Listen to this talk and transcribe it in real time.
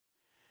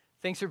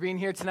Thanks for being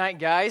here tonight,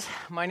 guys.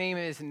 My name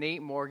is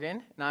Nate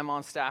Morgan, and I'm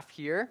on staff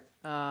here.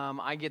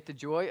 I get the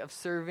joy of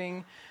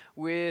serving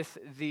with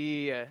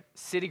the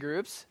city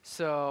groups.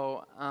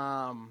 So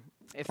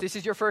if this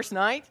is your first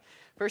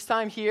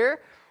time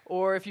here,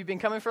 or if you've been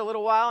coming for a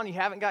little while and you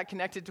haven't got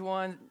connected to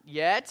one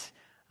yet,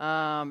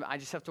 I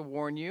just have to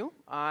warn you,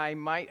 I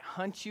might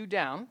hunt you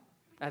down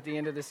at the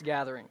end of this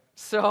gathering.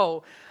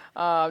 So,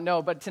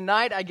 but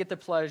tonight I get the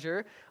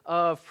pleasure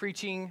of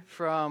preaching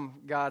from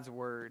God's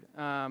Word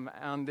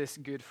on this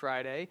Good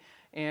Friday.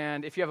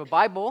 And if you have a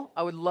Bible,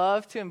 I would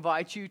love to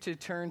invite you to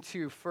turn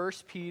to 1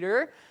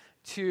 Peter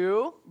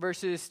 2,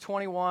 verses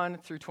 21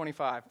 through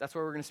 25. That's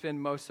where we're going to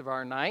spend most of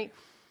our night.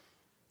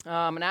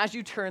 And as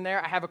you turn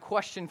there, I have a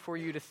question for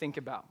you to think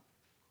about.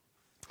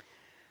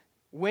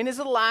 When is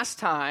the last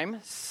time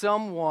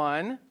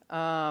someone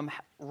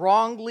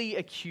wrongly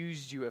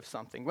accused you of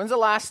something? When's the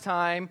last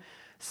time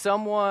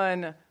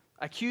someone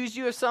accused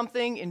you of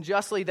something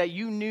unjustly that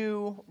you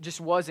knew just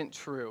wasn't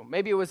true?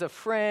 Maybe it was a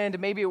friend,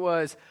 maybe it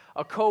was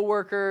a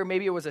coworker,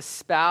 maybe it was a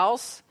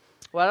spouse.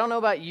 Well, I don't know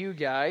about you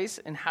guys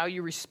and how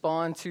you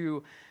respond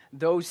to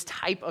those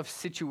type of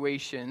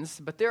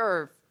situations, but there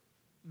are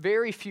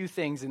very few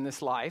things in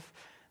this life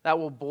that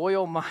will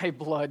boil my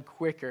blood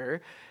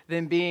quicker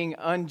than being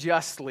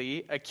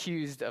unjustly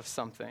accused of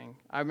something.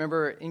 I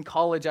remember in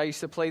college I used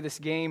to play this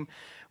game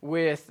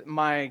with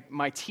my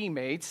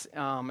teammates.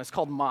 It's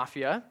called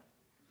Mafia.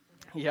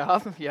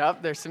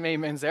 Yep, there's some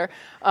amens there.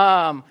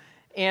 And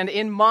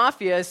in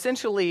Mafia,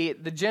 essentially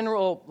the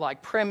general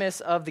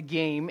premise of the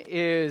game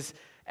is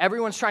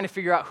everyone's trying to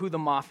figure out who the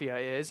Mafia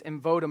is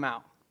and vote them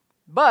out.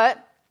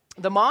 But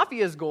the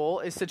Mafia's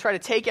goal is to try to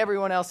take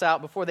everyone else out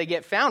before they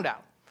get found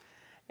out.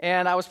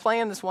 And I was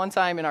playing this one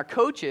time, and our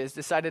coaches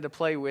decided to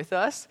play with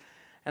us.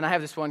 And I have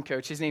this one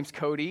coach. His name's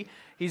Cody.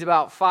 He's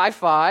about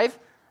 5'5",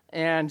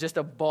 and just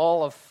a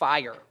ball of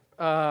fire.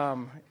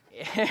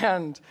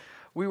 And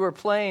we were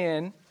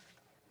playing,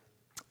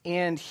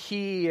 and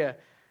he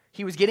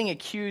was getting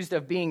accused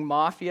of being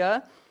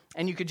Mafia,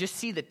 and you could just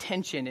see the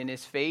tension in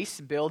his face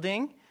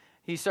building.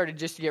 He started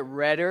just to get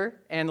redder,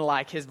 and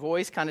his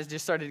voice kind of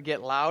just started to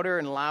get louder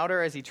and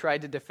louder as he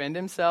tried to defend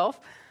himself.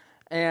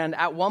 And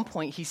at one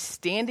point, he's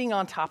standing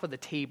on top of the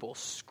table,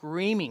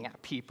 screaming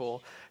at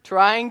people,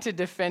 trying to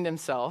defend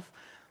himself.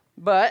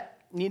 But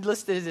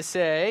needless to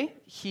say,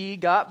 he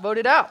got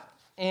voted out,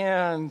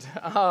 and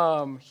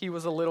he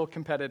was a little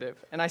competitive.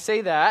 And I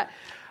say that,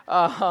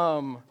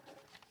 I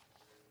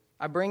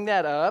bring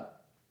that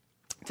up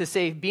to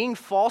say being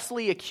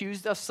falsely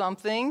accused of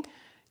something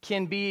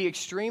can be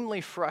extremely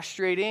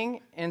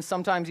frustrating and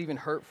sometimes even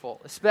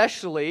hurtful,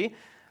 especially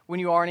when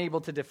you aren't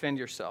able to defend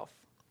yourself.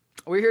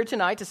 We're here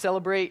tonight to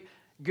celebrate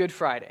Good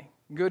Friday.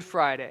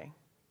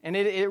 And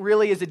it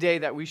really is a day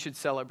that we should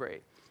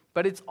celebrate.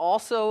 But it's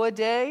also a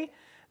day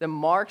that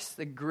marks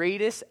the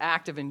greatest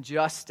act of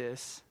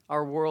injustice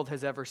our world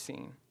has ever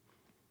seen.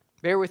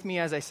 Bear with me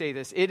as I say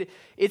this.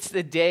 It's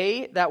the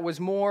day that was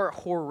more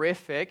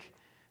horrific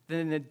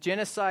than the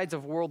genocides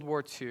of World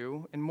War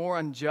II and more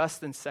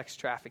unjust than sex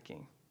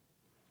trafficking.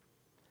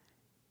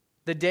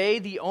 The day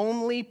the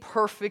only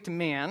perfect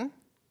man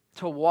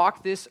to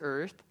walk this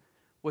earth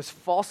was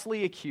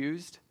falsely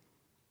accused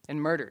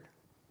and murdered.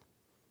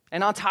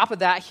 And on top of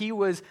that, he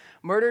was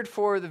murdered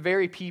for the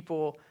very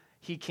people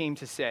he came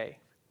to save.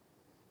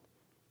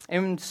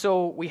 And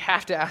so we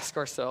have to ask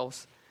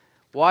ourselves,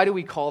 why do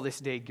we call this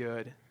day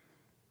good?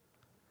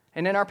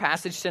 And in our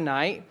passage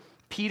tonight,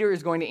 Peter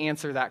is going to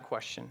answer that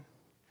question.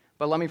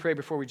 But let me pray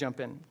before we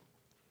jump in.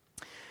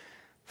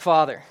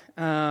 Father,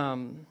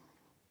 Lord,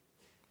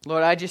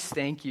 I just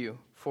thank you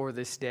for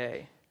this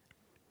day.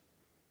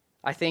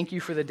 I thank you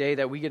for the day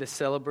that we get to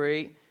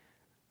celebrate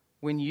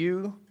when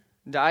you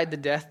died the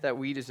death that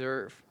we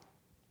deserve.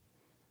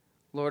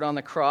 Lord, on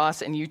the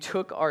cross, and you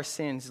took our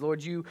sins.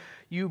 Lord, you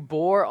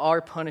bore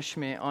our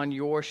punishment on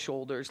your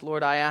shoulders.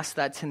 Lord, I ask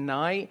that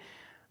tonight,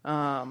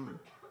 that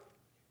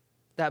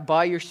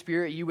by your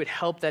Spirit, you would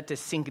help that to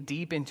sink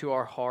deep into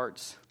our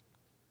hearts.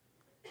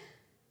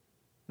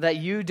 That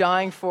you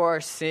dying for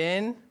our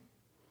sin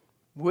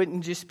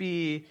wouldn't just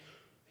be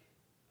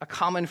a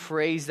common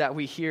phrase that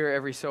we hear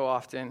every so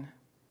often,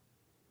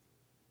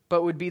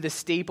 but would be the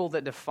staple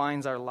that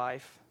defines our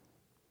life.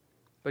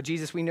 But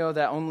Jesus, we know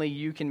that only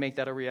you can make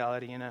that a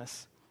reality in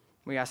us.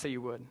 We ask that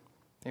you would.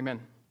 Amen.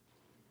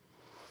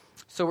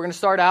 So we're going to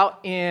start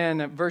out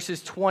in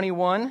verses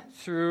 21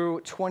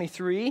 through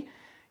 23.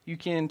 You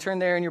can turn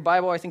there in your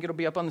Bible. I think it'll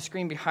be up on the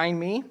screen behind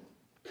me.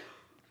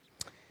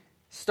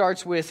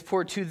 Starts with,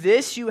 "For to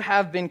this you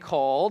have been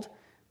called,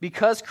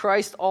 because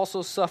Christ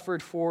also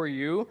suffered for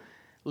you,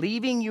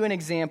 leaving you an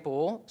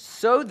example,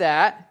 so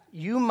that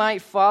you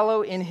might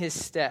follow in his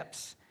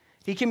steps.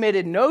 He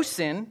committed no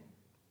sin,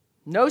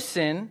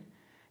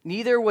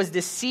 neither was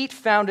deceit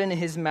found in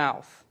his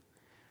mouth.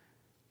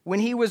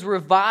 When he was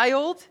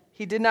reviled,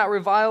 he did not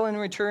revile in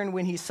return.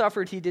 When he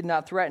suffered, he did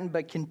not threaten,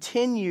 but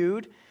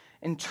continued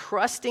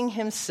entrusting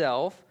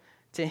himself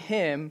to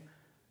him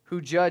who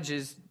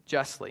judges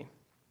justly."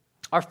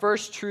 Our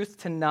first truth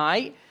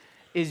tonight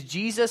is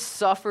Jesus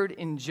suffered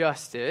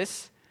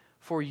injustice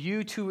for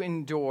you to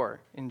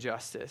endure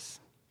injustice.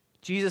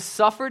 Jesus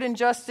suffered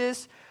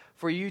injustice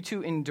for you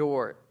to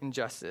endure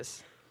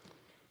injustice.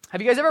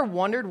 Have you guys ever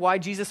wondered why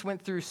Jesus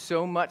went through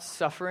so much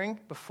suffering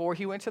before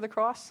he went to the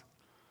cross?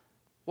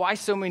 Why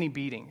so many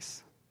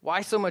beatings?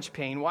 Why so much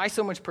pain? Why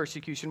so much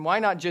persecution? Why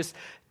not just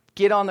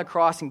get on the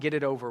cross and get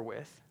it over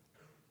with?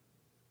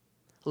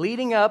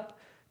 Leading up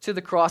to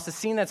the cross, the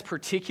scene that's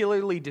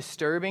particularly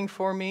disturbing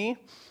for me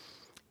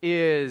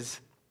is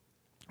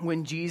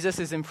when Jesus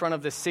is in front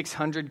of the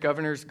 600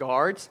 governor's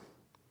guards.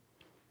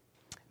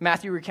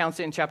 Matthew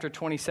recounts it in chapter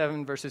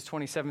 27, verses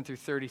 27 through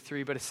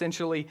 33, but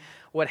essentially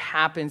what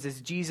happens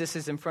is Jesus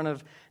is in front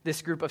of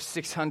this group of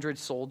 600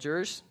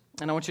 soldiers,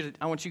 and I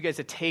want you guys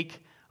to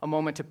take a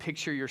moment to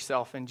picture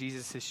yourself in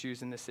Jesus'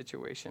 shoes in this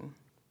situation.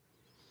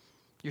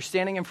 You're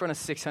standing in front of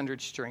 600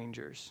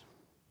 strangers.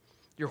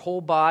 Your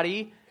whole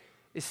body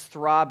is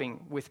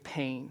throbbing with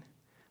pain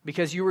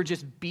because you were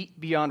just beat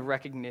beyond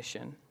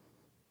recognition.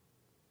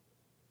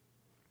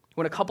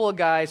 When a couple of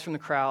guys from the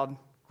crowd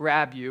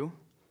grab you,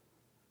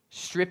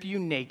 strip you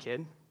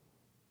naked,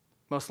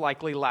 most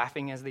likely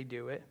laughing as they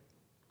do it,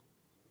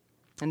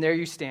 and there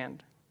you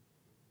stand,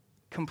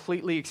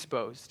 completely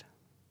exposed,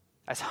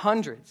 as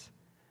hundreds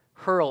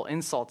hurl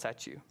insults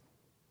at you.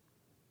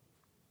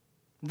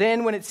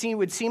 Then, when it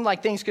would seem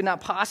like things could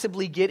not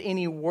possibly get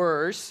any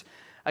worse,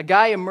 a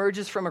guy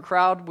emerges from a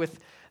crowd with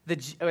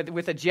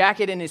a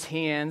jacket in his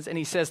hands, and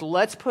he says,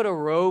 "Let's put a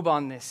robe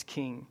on this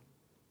king."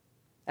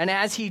 And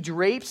as he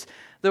drapes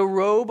the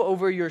robe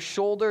over your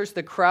shoulders,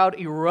 the crowd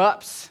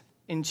erupts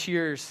in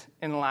cheers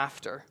and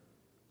laughter.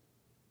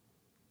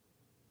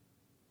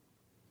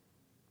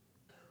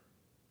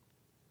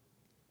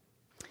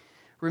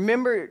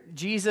 Remember,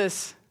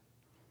 Jesus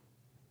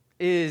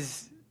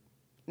is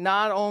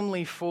not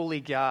only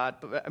fully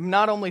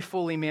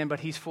man, but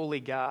he's fully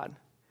God.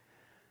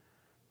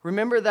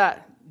 Remember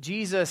that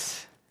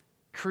Jesus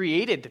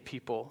created the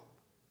people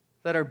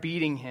that are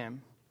beating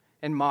him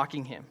and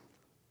mocking him.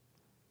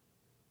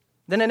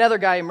 Then another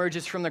guy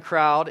emerges from the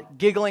crowd,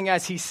 giggling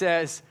as he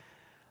says,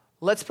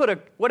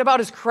 what about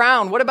his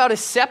crown? What about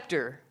his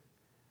scepter?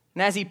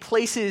 And as he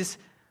places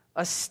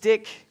a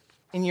stick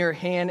in your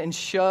hand and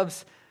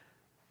shoves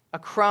a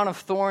crown of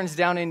thorns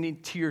down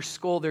into your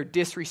skull, their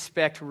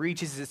disrespect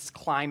reaches its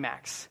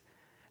climax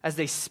as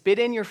they spit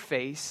in your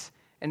face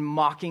and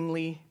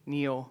mockingly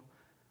kneel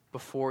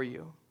before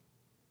you.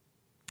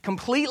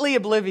 Completely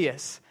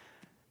oblivious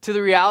to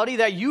the reality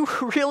that you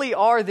really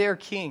are their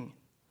king.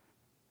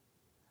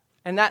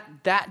 And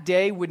that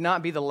day would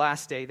not be the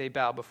last day they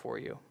bow before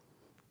you.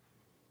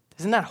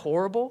 Isn't that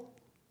horrible?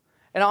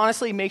 And it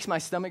honestly makes my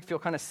stomach feel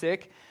kind of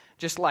sick,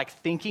 just like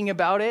thinking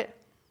about it.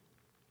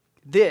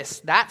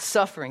 That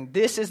suffering,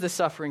 this is the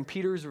suffering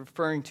Peter is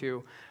referring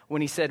to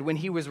when he said, when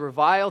he was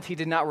reviled, he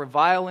did not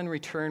revile in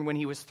return. When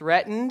he was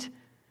threatened,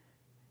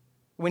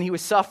 when he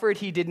was suffered,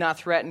 he did not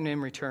threaten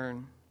in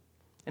return.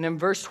 And in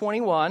verse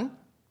 21,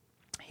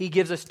 he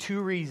gives us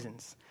two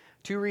reasons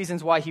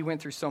why he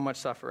went through so much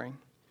suffering.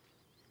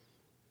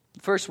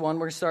 First one,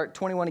 we're going to start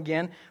 21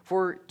 again.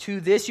 For to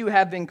this you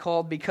have been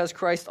called, because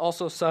Christ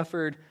also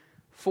suffered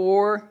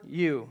for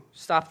you.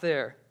 Stop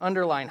there.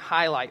 Underline,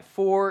 highlight,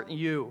 for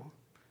you.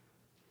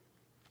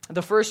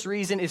 The first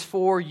reason is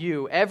for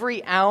you.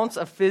 Every ounce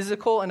of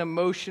physical and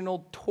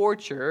emotional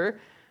torture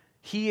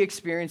he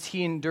experienced,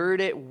 he endured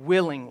it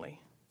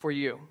willingly for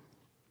you.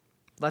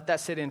 Let that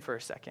sit in for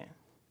a second.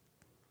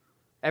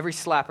 Every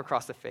slap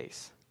across the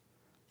face.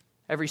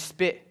 Every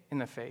spit in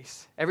the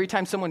face. Every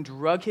time someone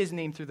drug his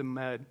name through the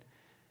mud,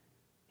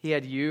 he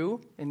had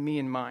you and me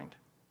in mind.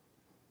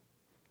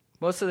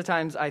 Most of the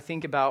times I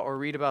think about or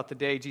read about the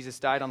day Jesus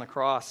died on the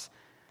cross,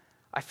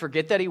 I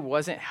forget that he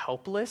wasn't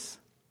helpless.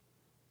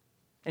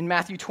 In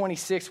Matthew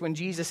 26, when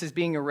Jesus is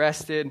being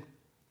arrested,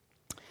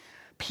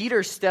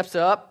 Peter steps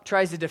up,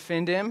 tries to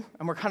defend him,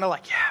 and we're kind of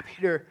like, yeah,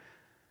 Peter.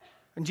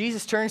 And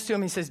Jesus turns to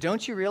him and he says,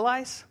 don't you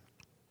realize?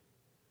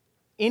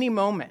 At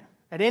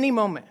any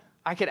moment,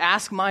 I could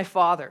ask my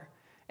Father,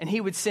 and he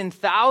would send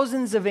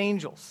thousands of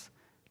angels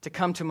to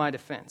come to my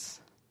defense.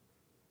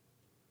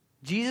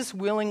 Jesus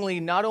willingly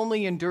not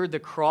only endured the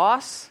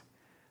cross,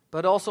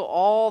 but also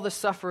all the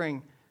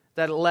suffering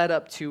that led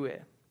up to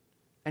it.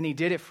 And he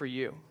did it for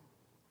you.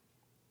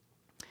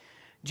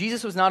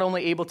 Jesus was not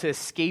only able to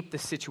escape the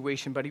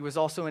situation, but he was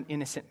also an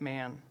innocent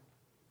man.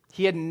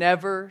 He had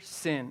never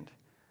sinned,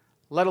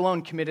 let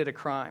alone committed a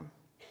crime.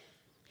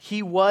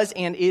 He was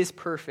and is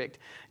perfect.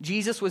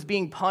 Jesus was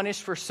being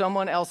punished for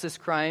someone else's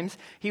crimes.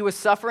 He was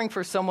suffering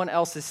for someone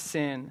else's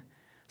sin.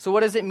 So what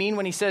does it mean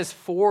when he says,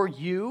 for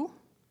you?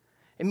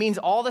 It means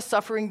all the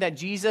suffering that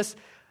Jesus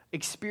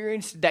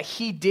experienced that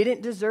he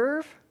didn't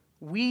deserve,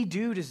 we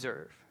do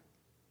deserve.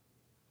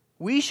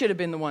 We should have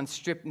been the ones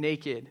stripped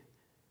naked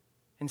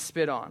and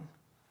spit on.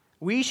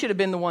 We should have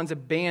been the ones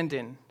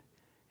abandoned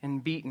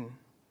and beaten.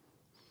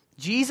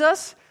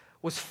 Jesus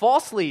was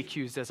falsely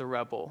accused as a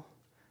rebel.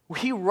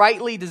 We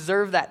rightly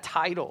deserve that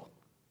title.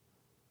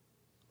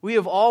 We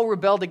have all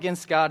rebelled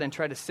against God and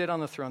tried to sit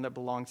on the throne that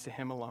belongs to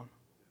him alone.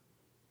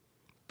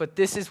 But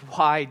this is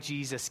why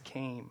Jesus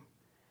came.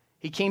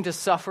 He came to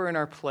suffer in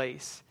our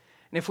place.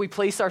 And if we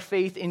place our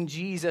faith in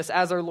Jesus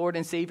as our Lord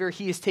and Savior,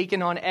 he has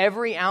taken on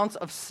every ounce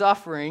of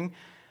suffering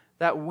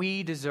that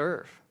we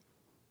deserve.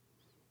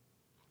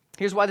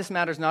 Here's why this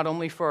matters not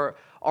only for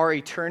our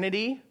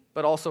eternity,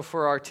 but also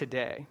for our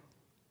today.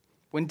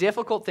 When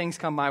difficult things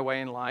come my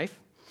way in life,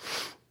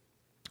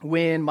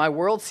 when my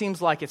world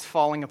seems like it's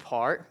falling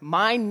apart,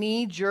 my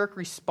knee-jerk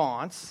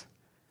response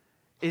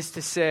is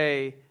to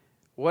say,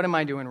 what am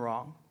I doing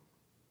wrong?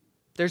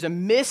 There's a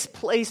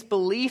misplaced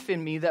belief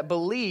in me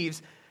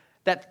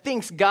that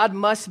thinks God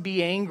must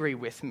be angry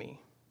with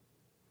me.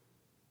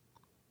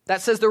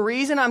 That says the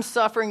reason I'm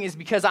suffering is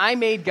because I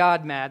made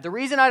God mad. The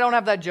reason I don't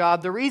have that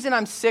job, the reason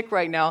I'm sick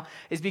right now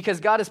is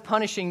because God is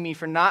punishing me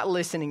for not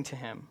listening to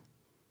him.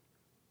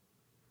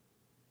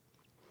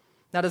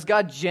 Now, does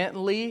God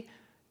gently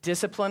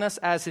discipline us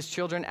as his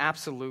children?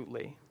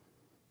 Absolutely.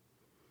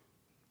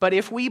 But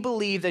if we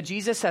believe that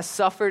Jesus has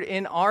suffered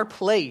in our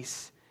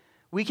place,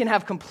 we can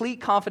have complete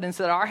confidence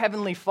that our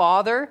Heavenly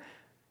Father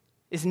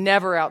is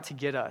never out to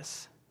get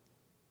us.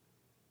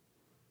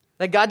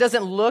 That God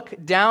doesn't look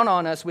down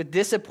on us with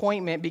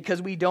disappointment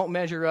because we don't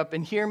measure up.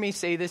 And hear me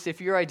say this,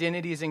 if your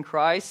identity is in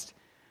Christ,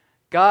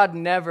 God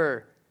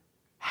never,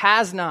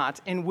 has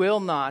not, and will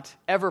not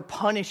ever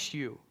punish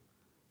you.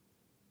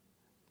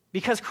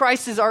 Because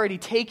Christ has already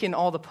taken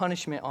all the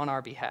punishment on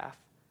our behalf.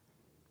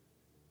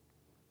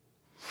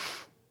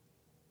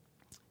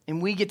 And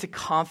we get to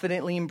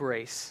confidently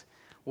embrace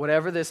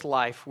whatever this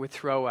life would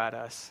throw at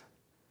us,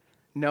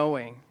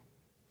 knowing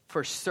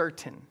for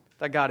certain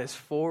that God is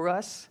for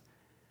us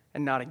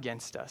and not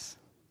against us.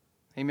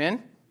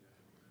 Amen?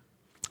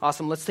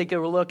 Awesome. Let's take a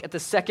look at the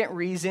second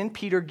reason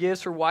Peter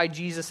gives for why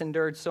Jesus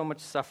endured so much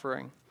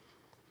suffering.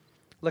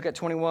 Look at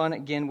 21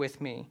 again with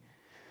me.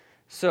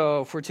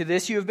 So, for to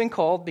this you have been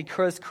called,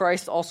 because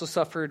Christ also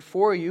suffered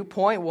for you.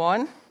 Point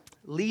 1,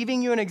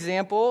 leaving you an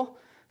example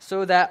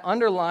so that,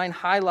 underline,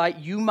 highlight,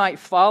 you might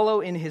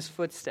follow in his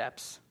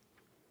footsteps.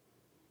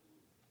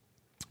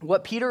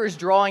 What Peter is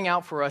drawing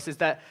out for us is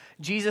that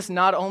Jesus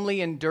not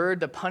only endured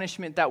the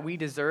punishment that we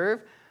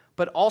deserve,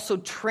 but also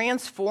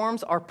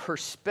transforms our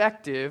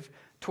perspective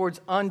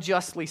towards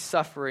unjustly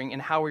suffering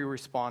and how we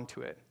respond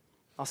to it.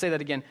 I'll say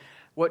that again.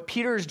 What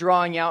Peter is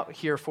drawing out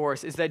here for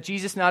us is that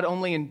Jesus not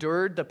only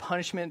endured the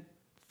punishment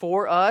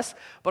for us,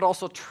 but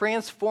also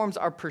transforms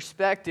our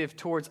perspective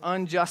towards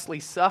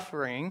unjustly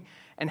suffering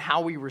and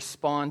how we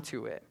respond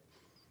to it.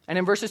 And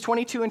in verses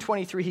 22 and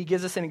 23, he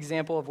gives us an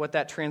example of what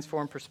that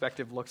transformed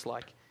perspective looks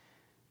like.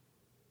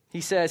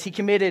 He says, he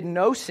committed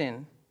no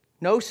sin,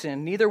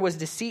 neither was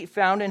deceit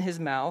found in his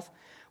mouth.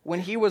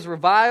 When he was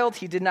reviled,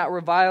 he did not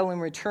revile in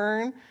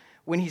return.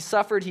 When he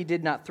suffered, he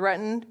did not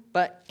threaten,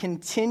 but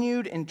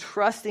continued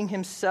entrusting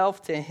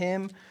himself to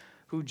him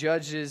who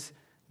judges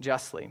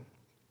justly.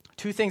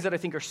 Two things that I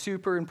think are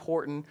super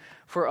important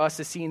for us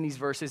to see in these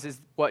verses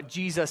is what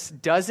Jesus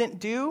doesn't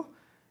do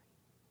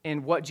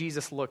and what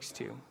Jesus looks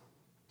to.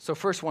 So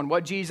first one,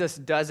 what Jesus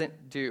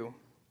doesn't do.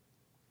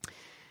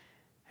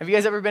 Have you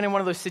guys ever been in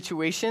one of those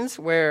situations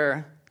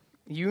where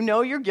you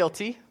know you're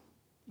guilty,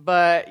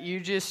 but you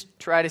just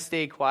try to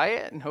stay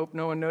quiet and hope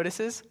no one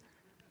notices?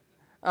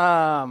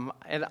 And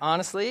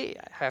honestly,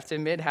 I have to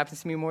admit, it happens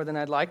to me more than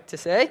I'd like to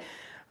say.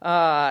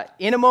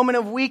 In a moment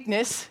of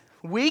weakness,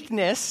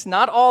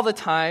 not all the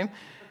time,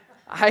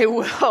 I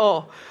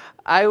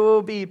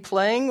will be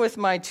playing with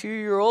my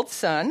 2-year-old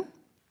son,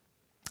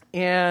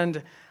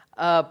 and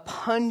a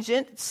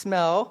pungent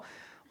smell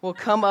will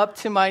come up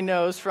to my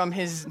nose from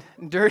his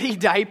dirty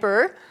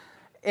diaper,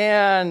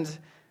 and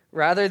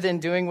rather than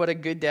doing what a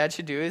good dad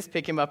should do is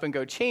pick him up and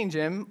go change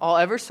him, I'll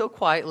ever so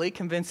quietly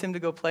convince him to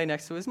go play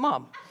next to his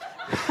mom.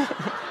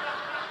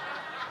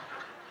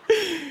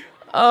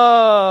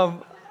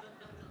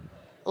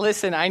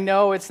 Listen, I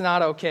know it's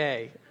not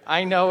okay.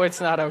 And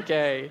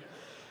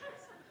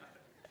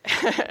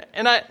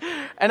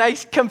I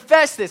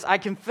confess this. I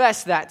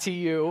confess that to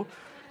you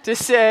to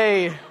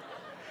say,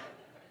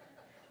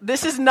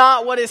 this is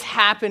not what is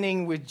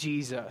happening with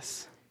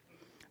Jesus.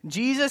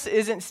 Jesus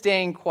isn't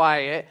staying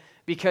quiet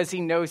because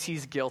he knows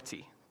he's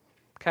guilty,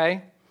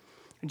 okay?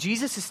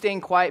 Jesus is staying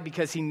quiet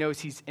because he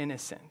knows he's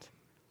innocent.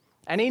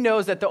 And he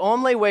knows that the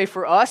only way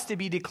for us to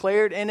be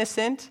declared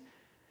innocent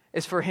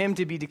is for him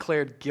to be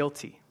declared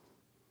guilty.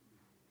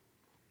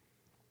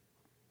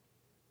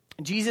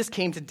 Jesus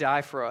came to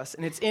die for us,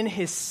 and it's in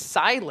his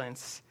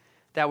silence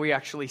that we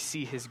actually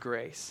see his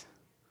grace.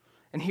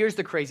 And here's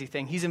the crazy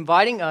thing. He's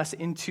inviting us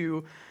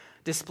into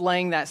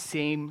displaying that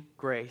same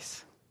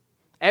grace.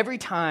 Every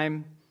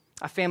time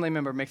a family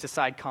member makes a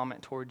side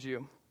comment towards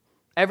you,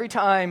 every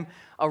time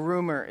a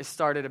rumor is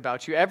started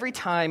about you, every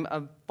time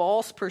a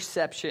false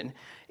perception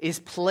is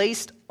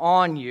placed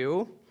on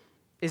you,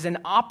 is an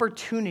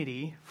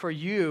opportunity for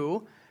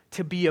you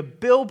to be a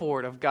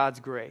billboard of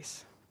God's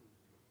grace.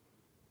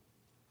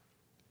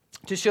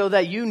 To show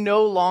that you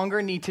no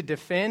longer need to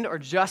defend or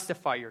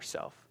justify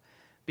yourself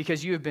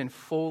because you have been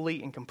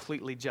fully and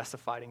completely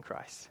justified in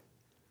Christ.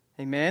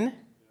 Amen?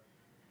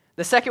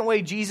 The second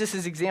way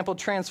Jesus' example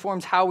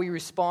transforms how we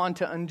respond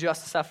to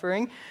unjust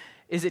suffering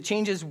is it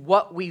changes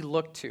what we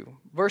look to.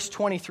 Verse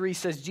 23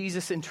 says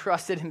Jesus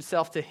entrusted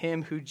himself to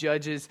him who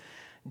judges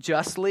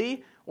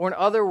justly. Or in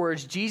other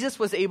words, Jesus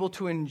was able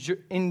to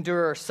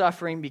endure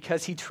suffering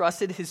because he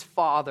trusted his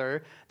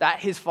Father,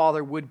 that his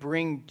Father would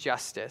bring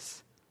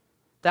justice.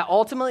 That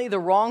ultimately the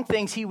wrong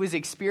things he was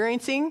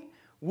experiencing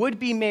would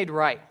be made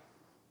right.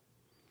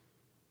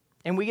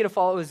 And we get to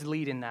follow his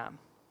lead in that.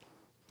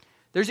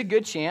 There's a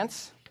good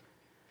chance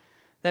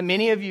that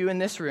many of you in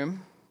this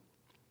room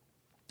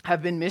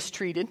have been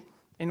mistreated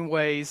in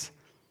ways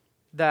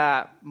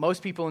that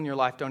most people in your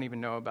life don't even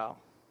know about.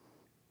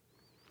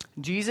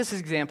 Jesus'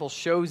 example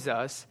shows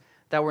us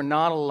that we're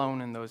not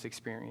alone in those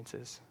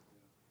experiences.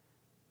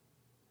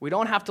 We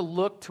don't have to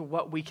look to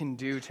what we can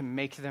do to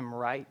make them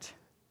right.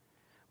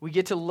 We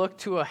get to look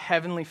to a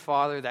heavenly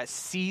Father that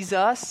sees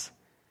us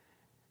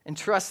and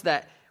trust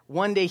that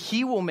one day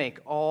he will make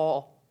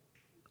all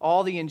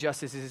the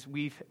injustices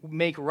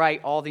make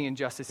right all the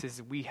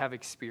injustices we have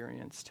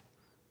experienced.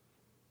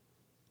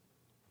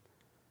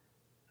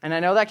 And I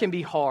know that can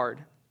be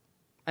hard.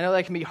 I know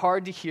that can be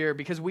hard to hear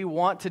because we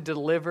want to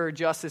deliver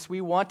justice.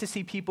 We want to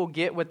see people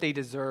get what they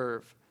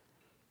deserve.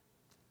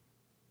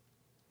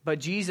 But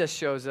Jesus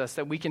shows us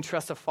that we can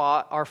trust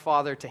our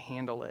Father to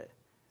handle it.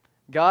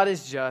 God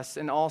is just,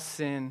 and all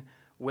sin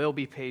will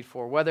be paid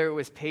for, whether it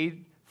was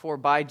paid for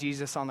by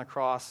Jesus on the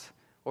cross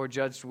or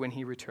judged when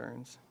he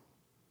returns.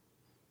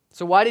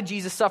 So why did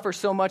Jesus suffer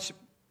so much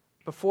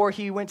before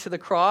he went to the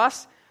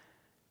cross?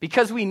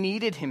 Because we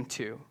needed him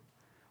to.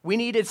 We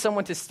needed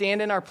someone to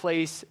stand in our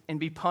place and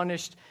be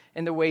punished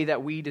in the way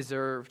that we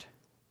deserved.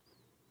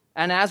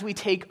 And as we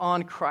take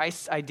on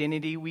Christ's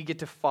identity, we get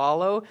to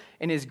follow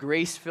in his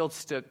grace-filled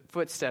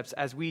footsteps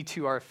as we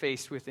too are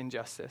faced with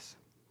injustice.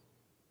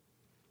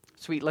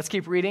 Sweet, let's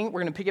keep reading. We're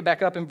going to pick it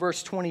back up in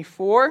verse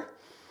 24.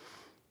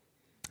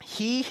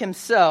 He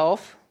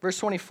himself, verse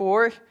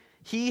 24,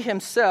 he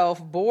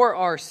himself bore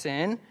our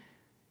sin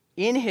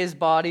in his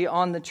body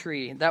on the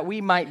tree, that we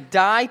might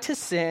die to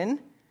sin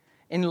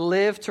and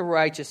live to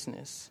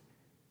righteousness.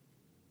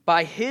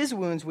 By his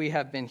wounds we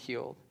have been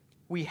healed.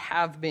 We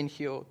have been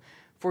healed.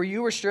 For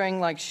you were straying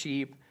like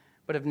sheep,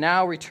 but have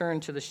now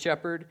returned to the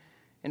shepherd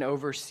and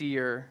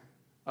overseer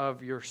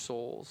of your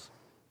souls.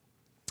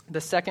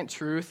 The second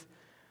truth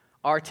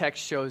our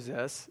text shows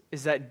us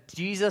is that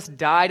Jesus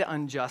died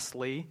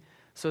unjustly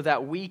so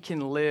that we can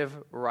live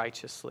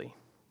righteously.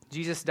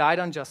 Jesus died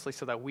unjustly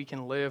so that we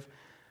can live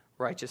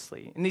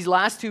righteously. In these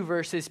last two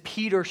verses,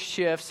 Peter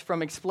shifts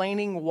from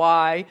explaining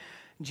why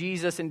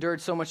Jesus endured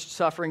so much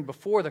suffering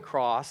before the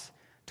cross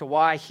to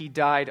why he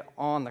died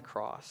on the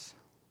cross.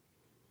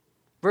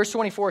 Verse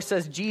 24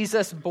 says,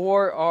 Jesus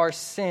bore our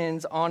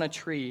sins on a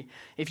tree.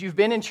 If you've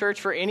been in church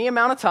for any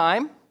amount of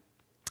time,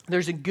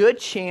 there's a good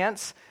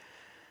chance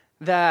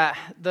that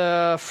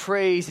the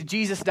phrase,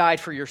 Jesus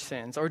died for your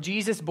sins, or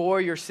Jesus bore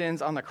your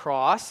sins on the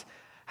cross,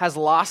 has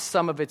lost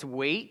some of its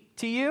weight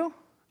to you.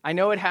 I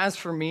know it has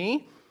for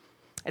me.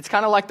 It's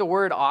kind of like the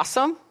word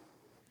awesome.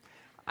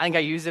 I think I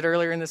used it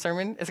earlier in the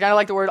sermon. It's kind of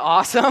like the word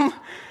awesome,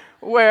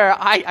 where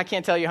I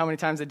can't tell you how many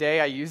times a day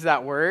I use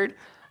that word.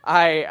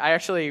 I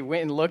actually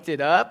went and looked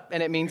it up,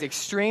 and it means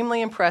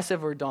extremely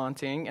impressive or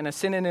daunting, and a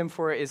synonym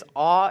for it is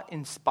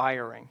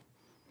awe-inspiring.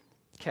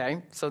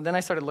 Okay, so then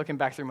I started looking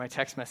back through my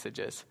text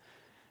messages,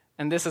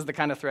 and this is the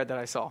kind of thread that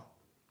I saw.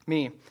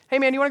 Me, hey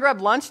man, you want to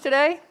grab lunch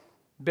today?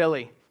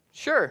 Billy,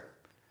 sure.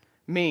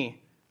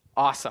 Me,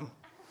 awesome.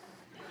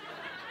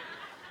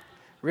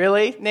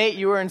 Really? Nate,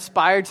 you were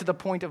inspired to the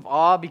point of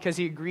awe because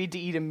he agreed to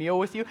eat a meal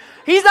with you?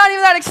 He's not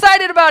even that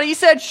excited about it. He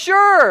said,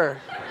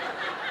 sure.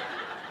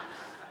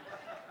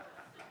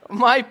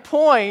 My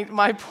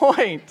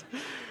point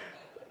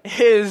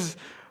is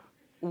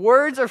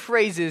words or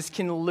phrases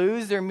can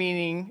lose their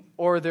meaning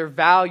or their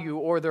value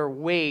or their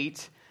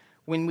weight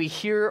when we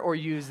hear or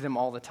use them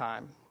all the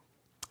time.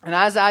 And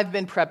as I've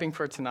been prepping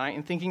for tonight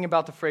and thinking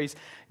about the phrase,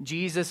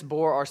 Jesus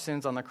bore our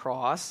sins on the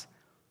cross,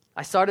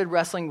 I started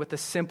wrestling with the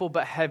simple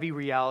but heavy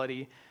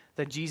reality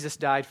that Jesus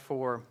died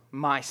for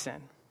my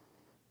sin.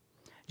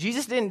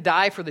 Jesus didn't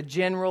die for the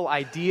general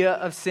idea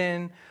of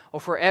sin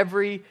or for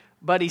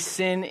everybody's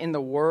sin in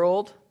the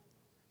world.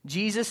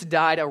 Jesus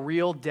died a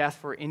real death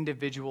for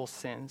individual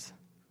sins.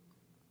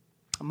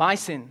 My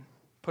sin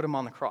put him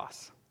on the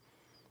cross.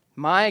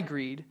 My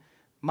greed,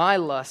 my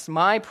lust,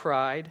 my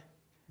pride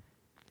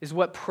is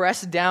what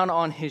pressed down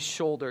on his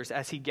shoulders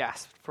as he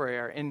gasped for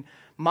air. And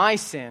my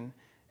sin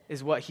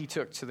is what he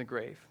took to the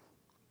grave.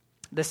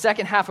 The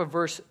second half of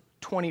verse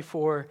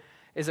 24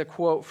 is a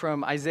quote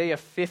from Isaiah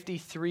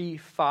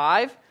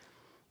 53:5.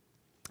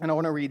 And I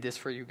want to read this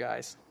for you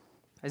guys.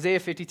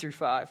 Isaiah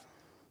 53:5.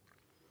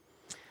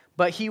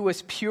 But he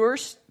was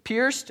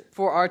pierced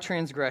for our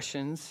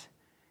transgressions.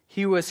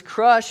 He was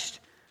crushed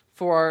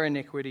for our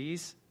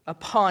iniquities.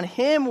 Upon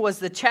him was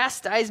the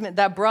chastisement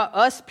that brought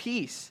us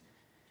peace.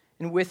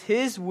 And with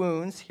his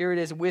wounds, here it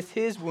is, with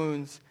his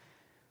wounds,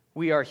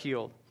 we are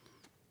healed.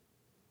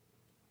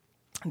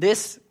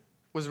 This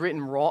was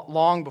written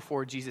long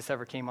before Jesus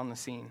ever came on the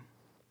scene.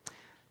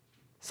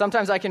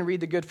 Sometimes I can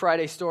read the Good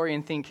Friday story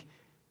and think,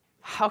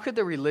 how could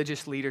the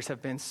religious leaders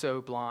have been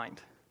so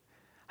blind?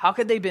 How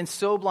could they have been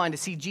so blind to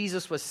see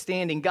Jesus was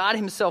standing, God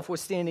himself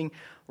was standing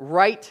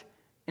right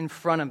in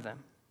front of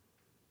them?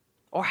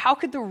 Or how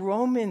could the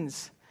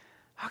Romans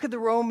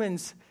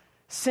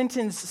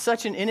sentence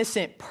such an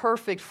innocent,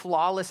 perfect,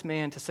 flawless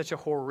man to such a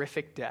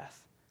horrific death?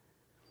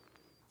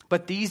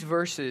 But these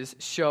verses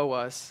show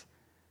us,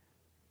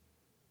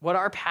 what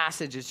our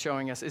passage is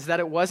showing us is that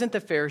it wasn't the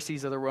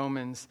Pharisees or the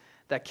Romans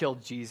that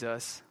killed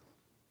Jesus.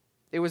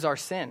 It was our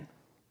sin.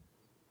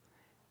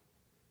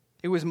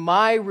 It was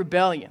my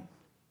rebellion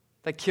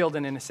that killed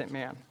an innocent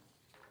man,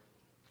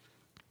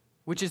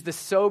 which is the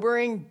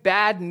sobering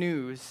bad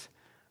news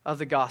of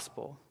the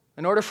gospel.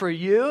 In order for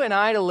you and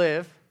I to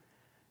live,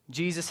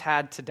 Jesus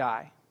had to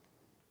die.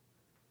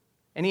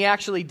 And he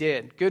actually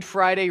did. Good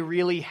Friday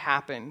really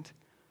happened.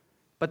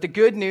 But the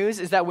good news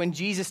is that when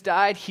Jesus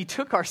died, he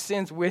took our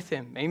sins with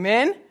him.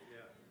 Amen? Yeah.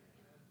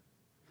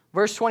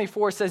 Verse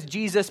 24 says,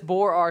 Jesus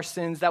bore our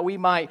sins that we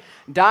might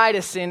die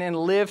to sin and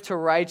live to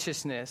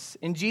righteousness.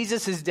 In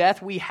Jesus'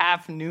 death, we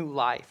have new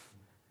life.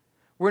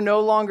 We're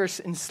no longer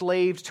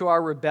enslaved to our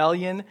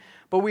rebellion,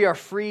 but we are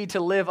free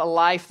to live a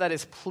life that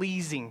is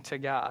pleasing to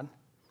God.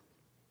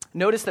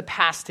 Notice the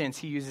past tense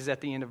he uses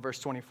at the end of verse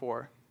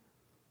 24.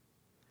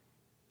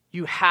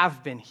 You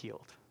have been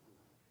healed.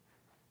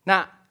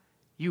 Not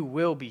you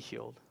will be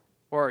healed,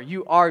 or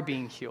you are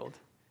being healed.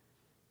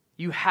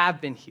 You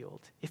have been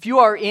healed. If you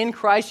are in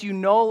Christ, you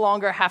no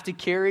longer have to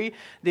carry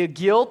the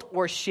guilt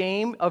or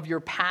shame of your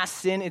past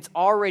sin. It's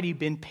already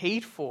been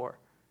paid for.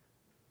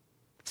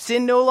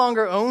 Sin no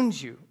longer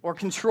owns you or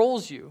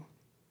controls you.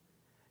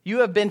 You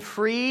have been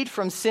freed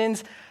from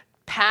sin's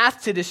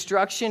path to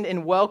destruction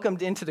and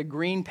welcomed into the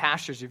green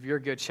pastures of your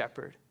good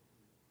shepherd.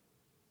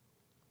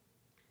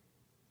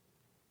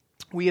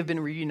 We have been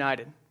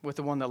reunited with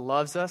the one that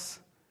loves us,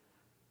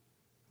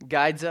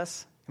 guides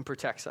us, and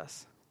protects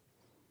us.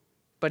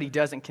 But he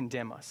doesn't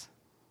condemn us.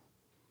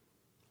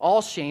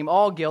 All shame,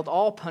 all guilt,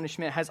 all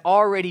punishment has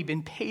already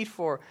been paid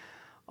for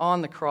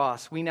on the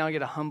cross. We now get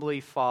to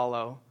humbly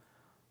follow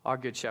our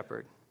good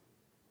shepherd.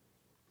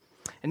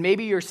 And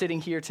maybe you're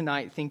sitting here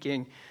tonight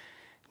thinking,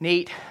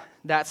 Nate,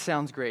 that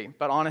sounds great,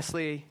 but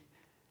honestly,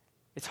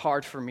 it's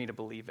hard for me to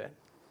believe it.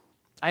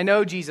 I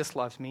know Jesus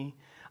loves me.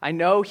 I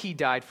know he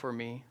died for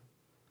me.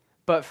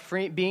 But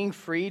being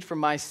freed from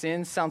my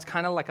sins sounds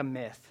kind of like a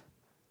myth.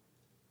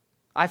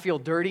 I feel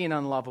dirty and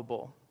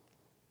unlovable.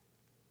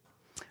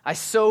 I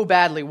so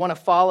badly want to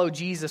follow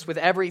Jesus with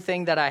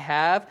everything that I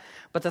have,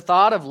 but the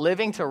thought of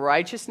living to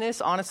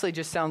righteousness honestly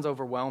just sounds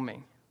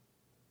overwhelming.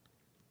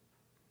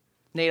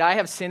 Nate, I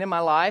have sin in my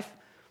life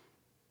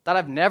that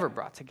I've never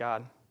brought to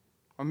God.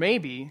 Or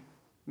maybe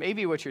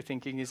what you're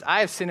thinking is,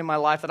 I have sin in my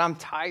life that I'm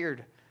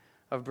tired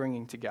of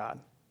bringing to God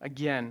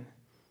again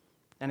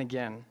and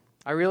again.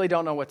 I really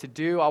don't know what to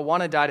do. I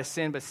want to die to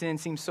sin, but sin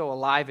seems so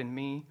alive in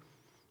me.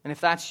 And if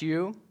that's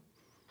you,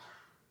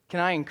 can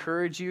I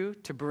encourage you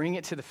to bring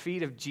it to the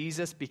feet of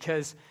Jesus?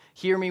 Because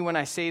hear me when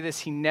I say this,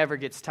 he never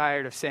gets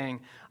tired of saying,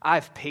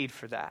 I've paid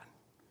for that.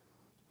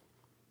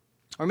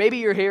 Or maybe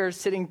you're here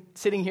sitting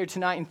here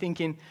tonight and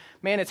thinking,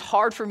 man, it's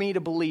hard for me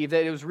to believe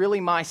that it was really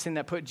my sin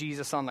that put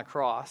Jesus on the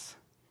cross.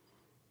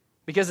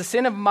 Because the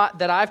sin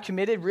that I've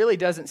committed really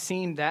doesn't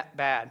seem that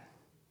bad.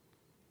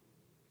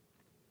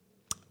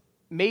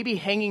 Maybe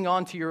hanging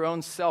on to your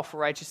own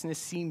self-righteousness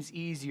seems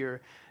easier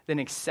than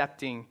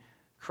accepting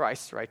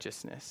Christ's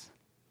righteousness.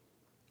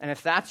 And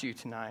if that's you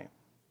tonight,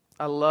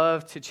 I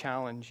love to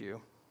challenge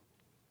you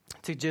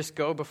to just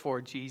go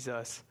before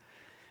Jesus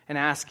and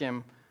ask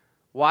him,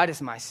 why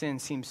does my sin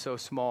seem so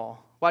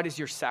small? Why does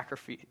your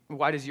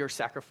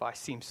sacrifice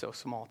seem so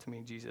small to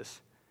me,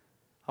 Jesus?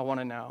 I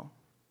want to know.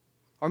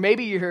 Or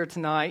maybe you're here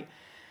tonight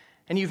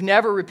and you've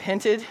never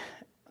repented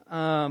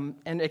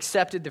and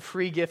accepted the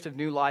free gift of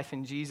new life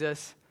in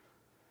Jesus.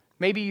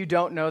 Maybe you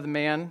don't know the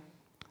man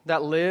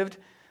that lived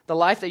the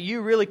life that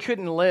you really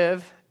couldn't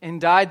live and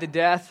died the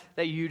death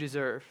that you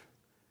deserve.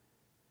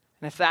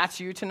 And if that's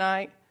you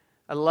tonight,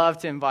 I'd love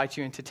to invite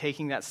you into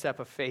taking that step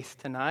of faith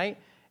tonight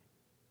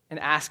and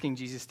asking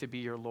Jesus to be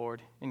your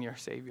Lord and your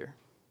Savior.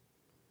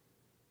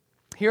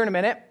 Here in a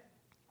minute,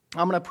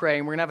 I'm going to pray,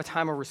 and we're going to have a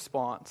time of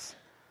response.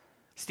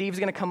 Steve's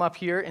going to come up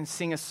here and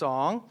sing a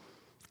song.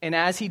 And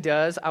as he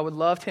does, I would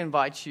love to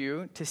invite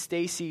you to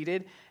stay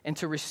seated and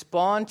to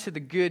respond to the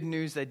good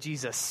news that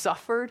Jesus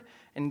suffered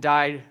and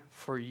died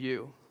for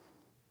you.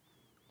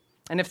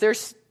 And if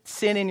there's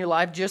sin in your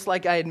life, just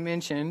like I had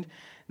mentioned,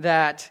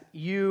 that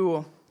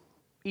you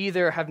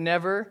either have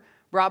never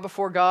brought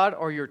before God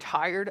or you're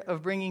tired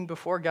of bringing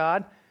before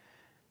God,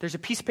 there's a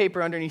piece of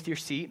paper underneath your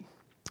seat,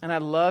 and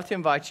I'd love to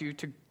invite you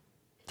to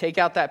take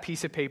out that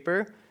piece of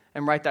paper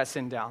and write that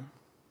sin down.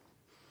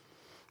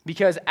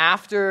 Because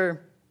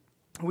after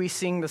we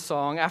sing the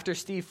song, after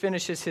Steve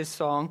finishes his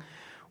song,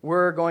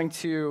 we're going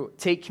to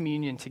take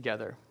communion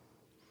together.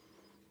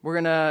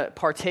 We're going to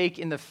partake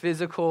in the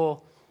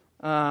physical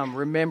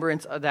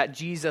remembrance of that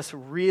Jesus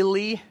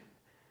really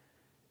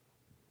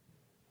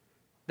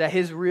that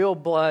his real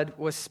blood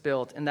was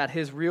spilt and that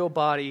his real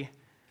body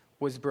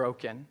was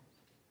broken.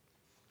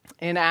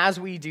 And as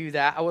we do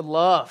that, I would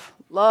love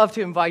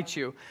to invite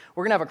you.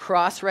 We're going to have a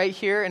cross right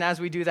here, and as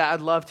we do that,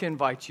 I'd love to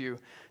invite you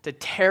to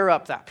tear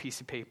up that piece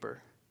of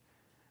paper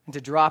and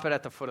to drop it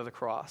at the foot of the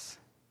cross.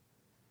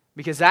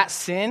 Because that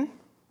sin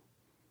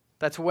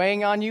that's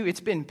weighing on you,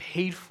 it's been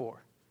paid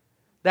for.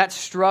 That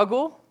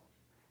struggle,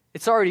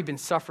 it's already been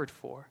suffered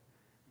for.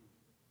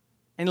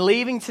 And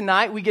leaving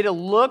tonight, we get to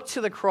look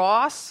to the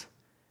cross,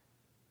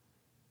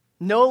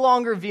 no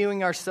longer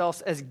viewing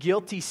ourselves as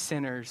guilty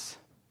sinners,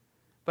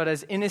 but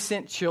as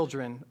innocent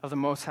children of the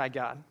Most High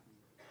God.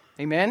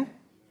 Amen?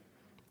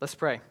 Let's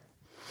pray.